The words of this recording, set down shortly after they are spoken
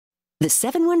The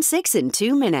 716 in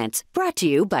 2 minutes, brought to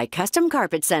you by Custom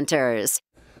Carpet Centers.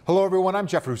 Hello everyone, I'm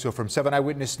Jeff Russo from 7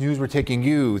 Eyewitness News. We're taking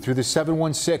you through the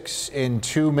 716 in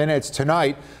 2 minutes.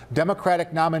 Tonight,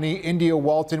 Democratic nominee India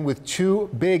Walton with two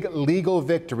big legal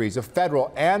victories, a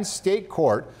federal and state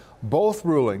court, both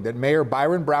ruling that Mayor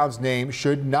Byron Brown's name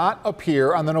should not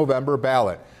appear on the November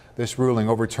ballot. This ruling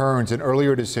overturns an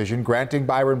earlier decision granting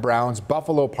Byron Brown's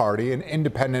Buffalo Party an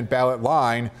independent ballot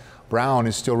line. Brown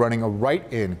is still running a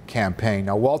write-in campaign.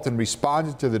 Now, Walton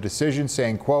responded to the decision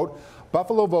saying, quote,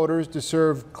 "Buffalo voters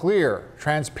deserve clear,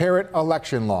 transparent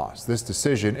election laws. This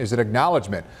decision is an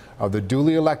acknowledgement of the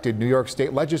duly elected New York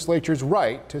State Legislature's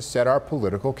right to set our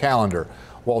political calendar."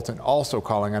 Walton also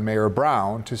calling on Mayor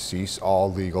Brown to cease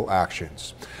all legal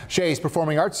actions. Shea's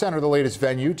Performing Arts Center, the latest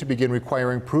venue to begin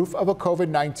requiring proof of a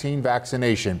COVID-19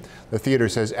 vaccination. The theater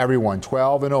says everyone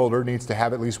 12 and older needs to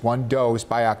have at least one dose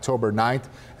by October 9th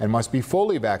and must be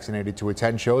fully vaccinated to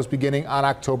attend shows beginning on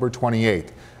October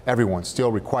 28th. Everyone's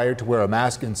still required to wear a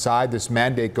mask inside. This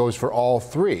mandate goes for all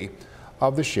three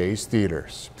of the Shea's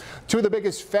theaters. Two of the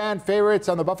biggest fan favorites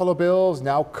on the Buffalo Bills,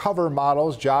 now cover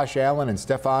models, Josh Allen and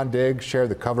Stefon Diggs, share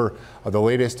the cover of the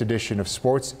latest edition of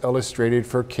Sports Illustrated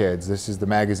for Kids. This is the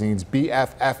magazine's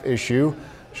BFF issue,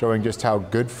 showing just how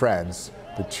good friends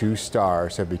the two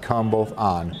stars have become both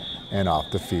on and off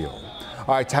the field.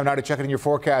 All right, time now to check in your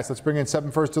forecast. Let's bring in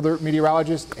 7 First Alert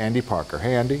meteorologist Andy Parker.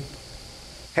 Hey, Andy.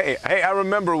 Hey, I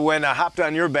remember when I hopped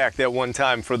on your back that one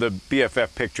time for the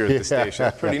BFF picture at the station.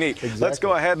 That's pretty neat. Exactly. Let's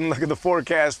go ahead and look at the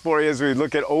forecast for you as we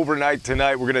look at overnight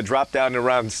tonight. We're going to drop down to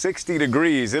around 60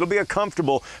 degrees. It'll be a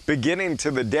comfortable beginning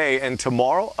to the day, and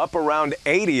tomorrow up around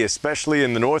 80, especially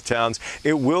in the north towns.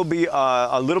 It will be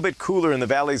a little bit cooler in the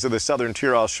valleys of the southern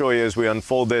tier. I'll show you as we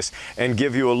unfold this and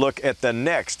give you a look at the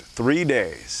next 3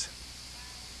 days.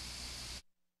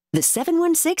 The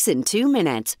 716 in 2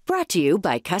 minutes, brought to you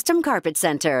by Custom Carpet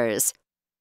Centers.